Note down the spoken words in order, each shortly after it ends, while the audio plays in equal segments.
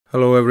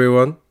Hello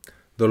everyone.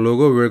 The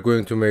logo we're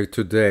going to make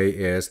today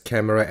is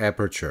camera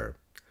aperture.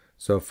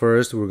 So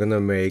first we're gonna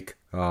make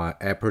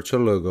aperture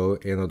logo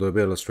in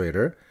Adobe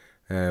Illustrator,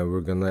 and we're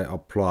gonna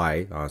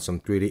apply some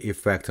 3D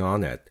effect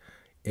on it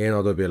in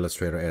Adobe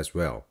Illustrator as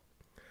well.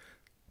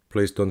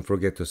 Please don't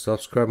forget to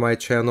subscribe my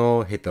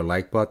channel, hit the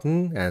like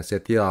button, and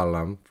set the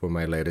alarm for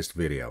my latest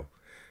video.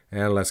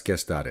 And let's get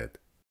started.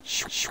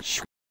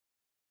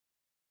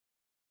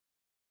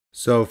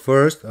 So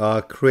first,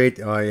 create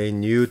a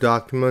new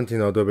document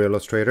in Adobe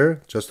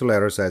Illustrator, just a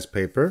letter size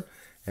paper,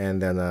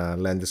 and then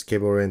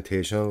landscape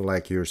orientation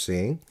like you're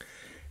seeing.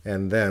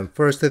 And then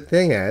first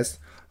thing is,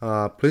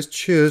 please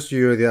choose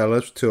the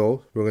ellipse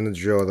tool. We're going to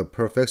draw the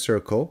perfect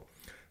circle.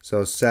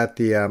 So set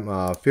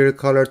the fill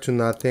color to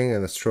nothing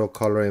and the stroke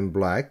color in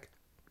black.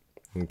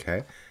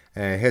 Okay,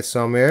 and hit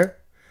somewhere.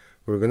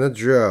 We're going to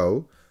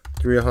draw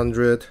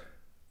 300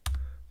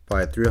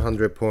 by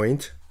 300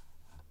 point.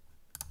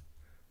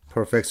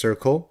 Perfect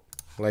circle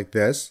like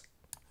this.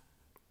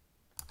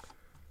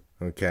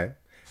 Okay,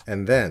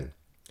 and then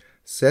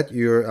set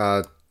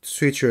your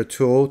switch your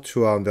tool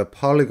to the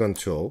polygon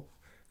tool.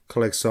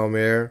 Click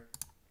somewhere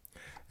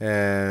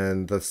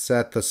and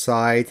set the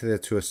side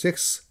to a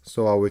 6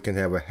 so we can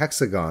have a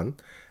hexagon,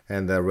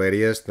 and the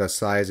radius, the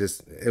size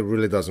it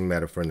really doesn't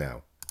matter for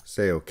now.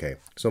 Say okay.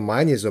 So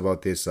mine is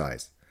about this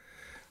size.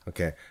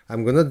 Okay,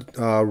 I'm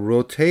gonna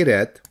rotate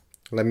it.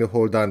 Let me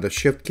hold down the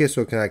shift key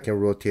so I can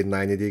rotate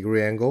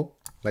 90-degree angle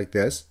like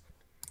this.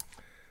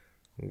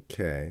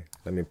 Okay,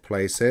 let me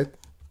place it.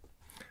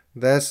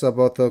 That's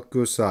about the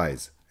good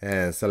size,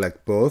 and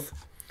select both.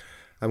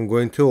 I'm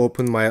going to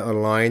open my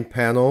align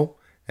panel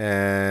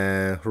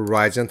and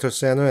horizontal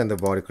center and the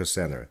vertical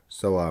center.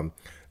 So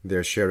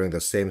they're sharing the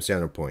same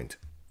center point.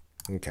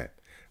 Okay,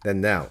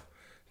 then now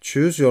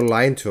choose your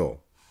line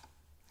tool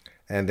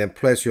and then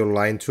place your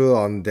line tool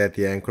on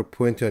the anchor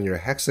point on your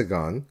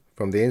hexagon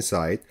from the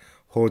inside.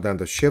 Hold down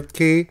the shift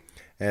key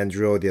and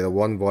draw the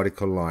one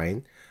vertical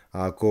line.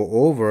 Go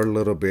over a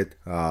little bit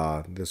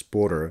this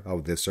border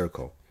of this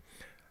circle.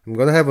 I'm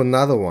gonna have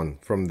another one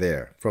from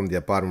there, from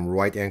the bottom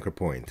right anchor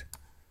point.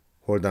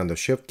 Hold down the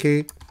shift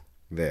key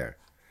there.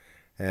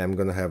 And I'm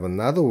gonna have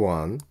another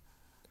one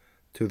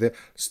to the,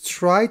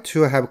 try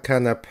to have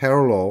kind of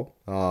parallel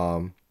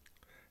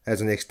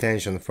as an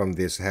extension from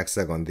this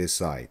hexagon this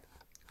side.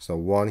 So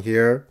one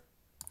here,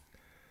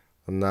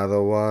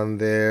 another one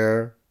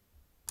there,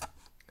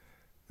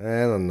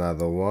 and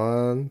another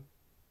one.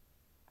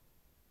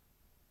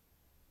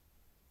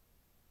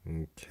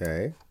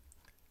 Okay,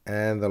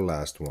 and the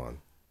last one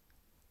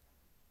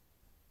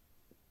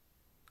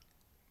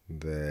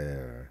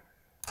there.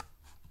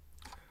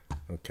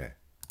 Okay,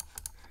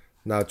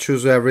 now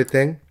choose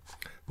everything.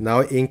 Now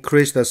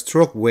increase the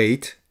stroke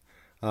weight.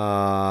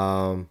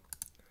 Let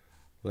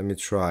me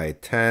try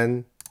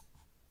 10.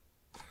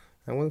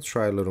 I'm going to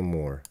try a little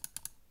more,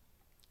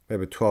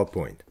 maybe 12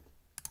 point.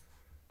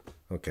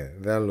 Okay,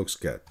 that looks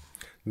good.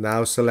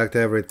 Now select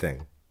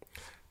everything.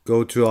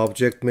 Go to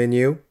Object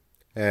menu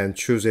and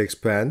choose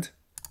Expand.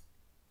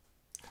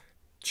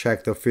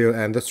 Check the fill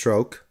and the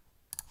stroke.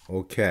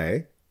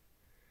 Okay.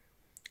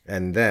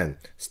 And then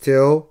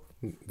still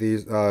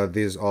these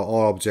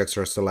all objects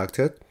are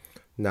selected.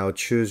 Now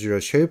choose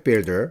your shape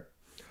builder.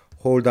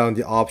 Hold down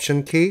the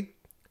Option key.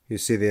 You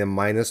see the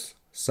minus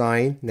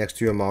sign next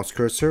to your mouse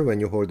cursor when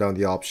you hold down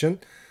the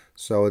Option.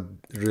 So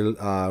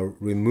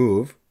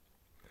remove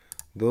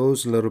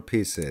those little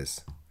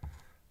pieces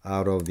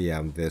out of the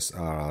this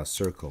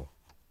circle.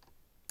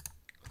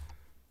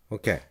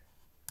 Okay,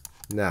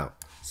 now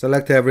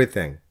select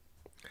everything,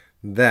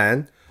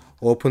 then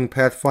open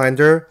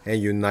Pathfinder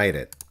and unite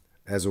it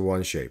as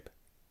one shape.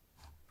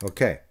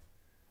 Okay,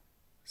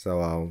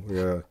 so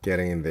we're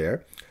getting in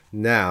there.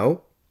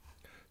 Now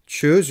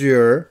choose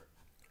your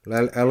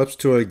ellipse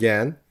tool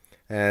again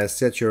and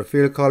set your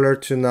fill color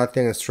to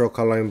nothing and stroke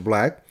color in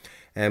black,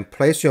 and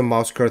place your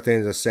mouse cursor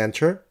in the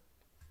center.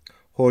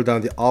 Hold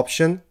down the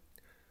Option,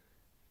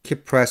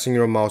 keep pressing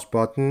your mouse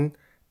button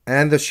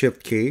and the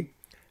shift key,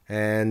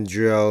 and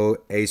draw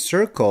a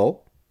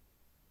circle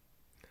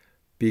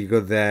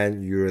bigger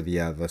than the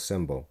other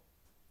symbol,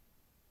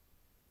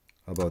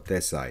 about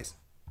that size.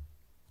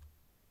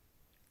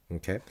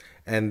 Okay,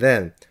 and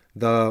then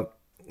the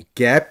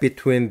gap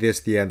between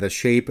the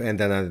shape and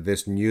then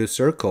this new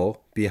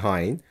circle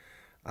behind,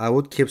 I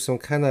would keep some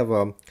kind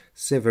of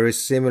very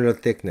similar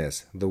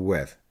thickness, the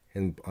width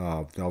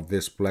of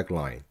this black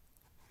line.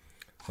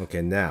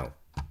 Okay, now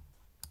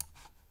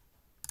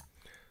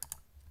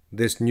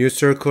this new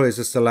circle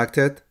is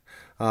selected,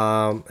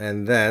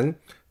 and then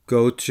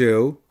go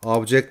to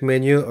Object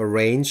menu,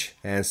 Arrange,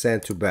 and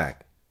Send to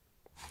Back.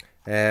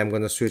 And I'm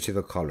going to switch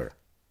the color.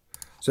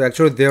 So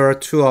actually there are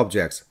two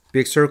objects,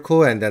 big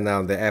circle and then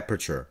the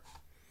aperture.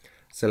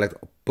 Select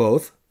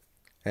both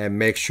and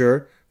make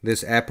sure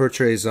this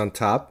aperture is on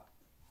top.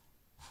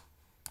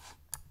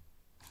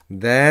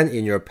 Then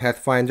in your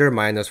Pathfinder,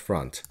 minus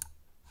front.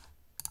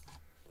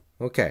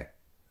 Okay.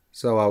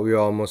 So we're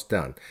almost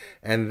done.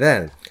 And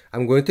then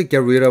I'm going to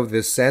get rid of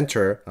this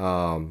center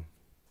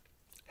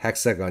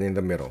hexagon in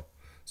the middle.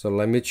 So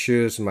let me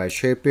choose my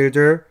shape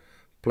builder,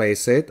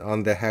 place it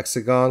on the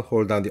hexagon,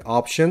 hold down the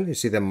option, you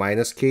see the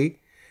minus key,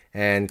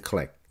 and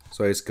click.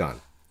 So it's gone.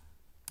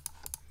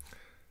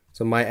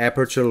 So my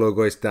Aperture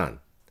logo is done.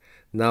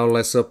 Now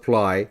let's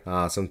apply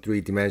some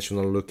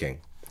three-dimensional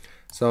looking.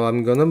 So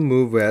I'm gonna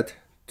move it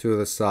to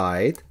the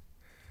side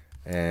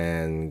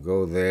and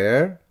go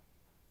there.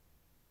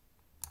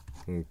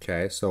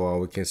 Okay, so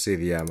we can see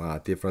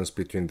the difference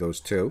between those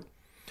two.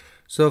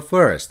 So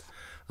first,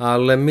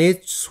 let me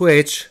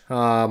switch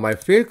my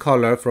fill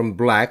color from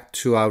black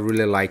to a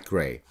really light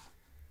gray.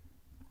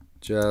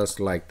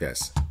 Just like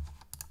this.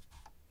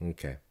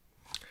 Okay.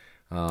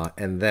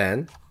 And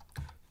then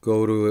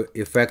go to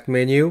Effect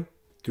menu,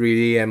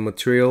 3D and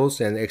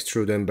Materials, and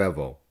Extrude and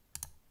Bevel.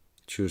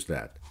 Choose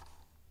that.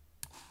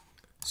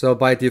 So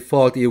by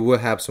default, it will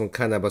have some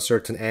kind of a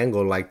certain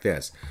angle like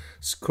this.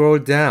 Scroll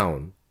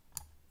down.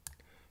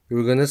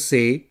 You're gonna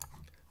see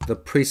the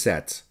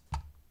presets.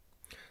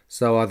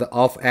 So the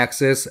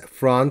off-axis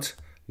front,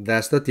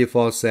 that's the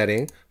default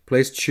setting.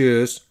 Please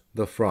choose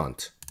the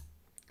front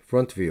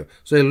view.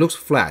 So it looks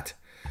flat.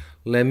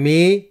 Let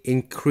me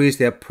increase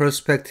the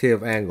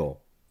perspective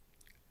angle.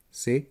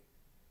 See?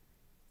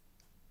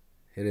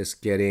 It is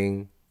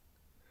getting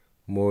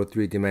more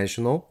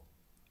three-dimensional,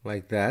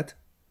 like that.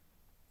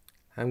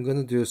 I'm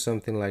gonna do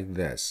something like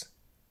this.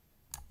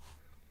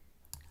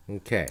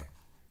 Okay.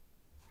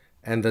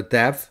 And the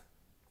depth,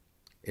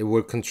 it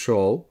will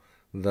control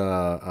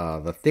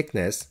the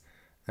thickness.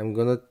 I'm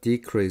gonna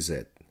decrease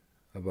it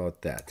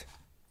about that.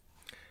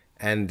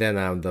 And then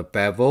on the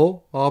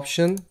bevel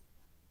option,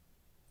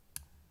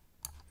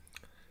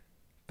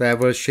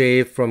 bevel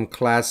shape from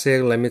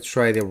classic, let me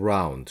try the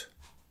round.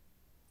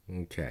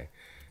 Okay.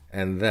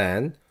 And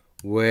then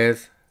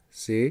width,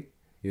 see,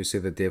 you see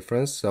the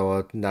difference,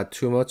 so not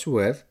too much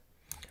width.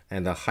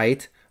 And the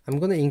height, I'm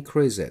gonna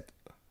increase it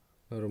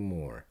a little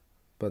more,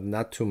 but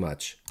not too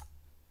much.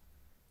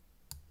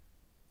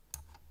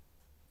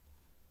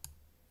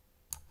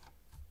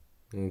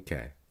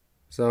 Okay,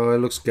 so it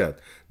looks good.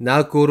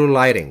 Now go to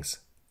lightings.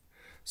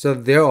 So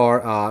there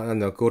are,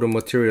 no, go to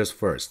materials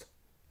first.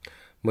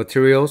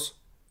 Materials.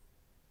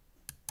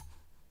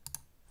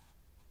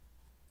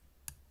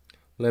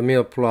 Let me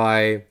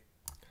apply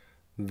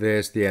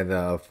this,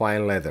 the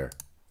fine leather,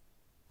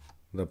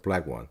 the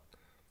black one.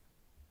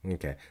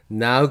 Okay,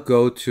 now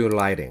go to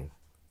lighting.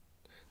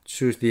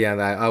 Choose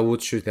I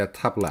would choose the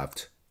top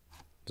left,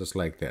 just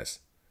like this.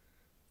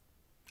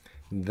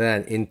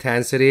 Then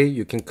intensity,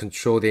 you can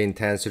control the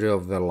intensity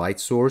of the light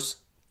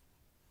source.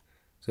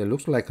 So it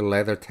looks like a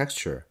leather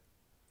texture.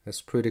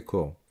 That's pretty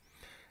cool.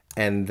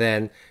 And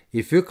then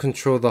if you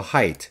control the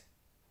height,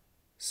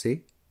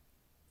 see?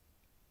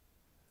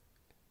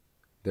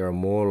 There are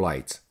more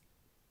lights.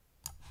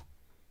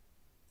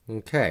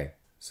 Okay,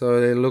 so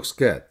it looks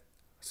good.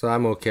 So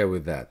I'm okay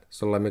with that.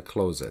 So let me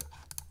close it.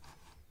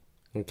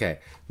 Okay,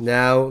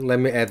 now let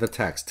me add the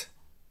text.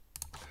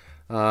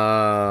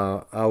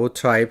 I will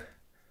type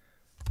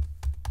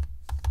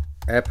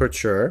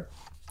Aperture,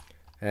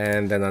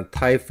 and then a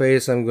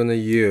typeface I'm gonna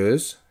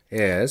use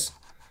is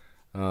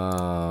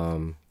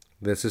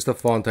this is the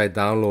font I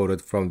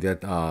downloaded from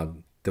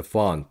the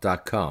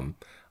font.com,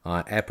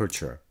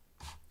 Aperture.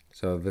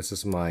 So this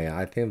is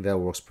I think that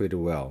works pretty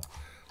well.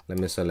 Let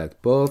me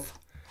select both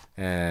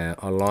and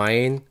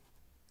align,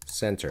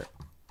 center.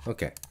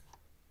 Okay.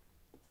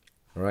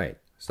 All right.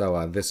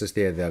 So this is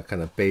the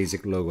kind of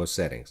basic logo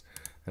settings.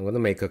 I'm gonna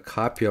make a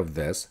copy of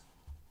this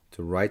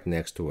to right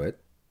next to it.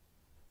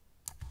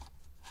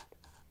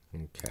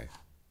 Okay.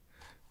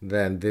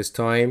 Then this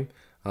time,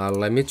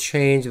 let me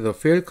change the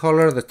fill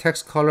color, the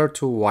text color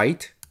to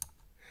white,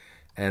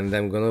 and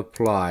then I'm gonna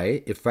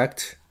apply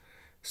Effect,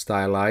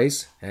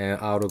 Stylize, and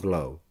Auto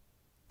Glow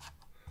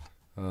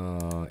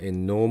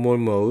in normal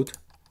mode.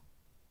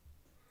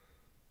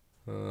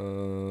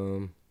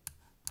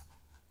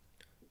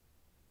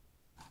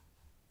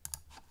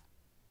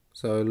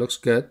 So it looks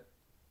good.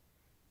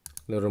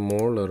 Little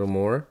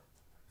more,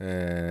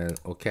 and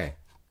okay.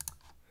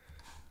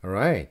 All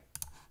right.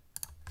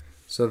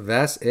 So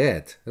that's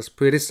it. It's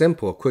pretty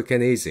simple, quick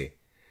and easy.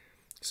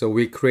 So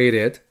we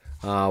created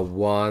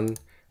one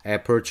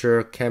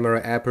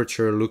camera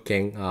aperture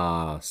looking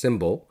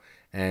symbol,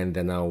 and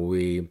then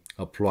we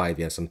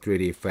applied some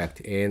 3D effect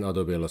in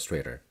Adobe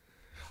Illustrator.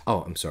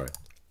 Oh, I'm sorry.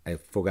 I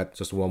forgot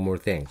just one more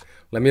thing.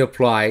 Let me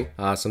apply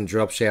some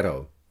drop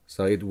shadow.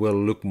 So it will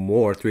look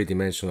more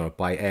three-dimensional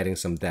by adding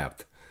some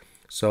depth.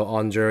 So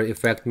under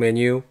Effect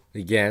menu,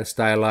 again,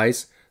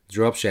 Stylize,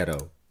 Drop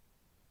Shadow.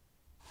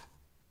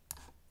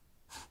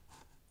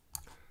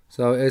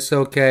 So it's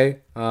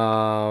okay.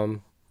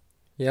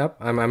 Yep,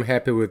 I'm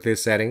happy with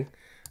this setting,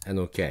 and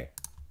okay.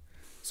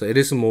 So it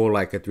is more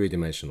like a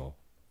three-dimensional.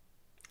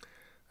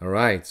 All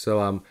right.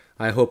 So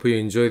I hope you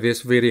enjoyed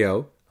this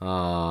video,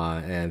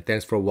 and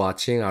thanks for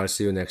watching. I'll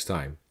see you next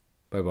time.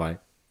 Bye bye.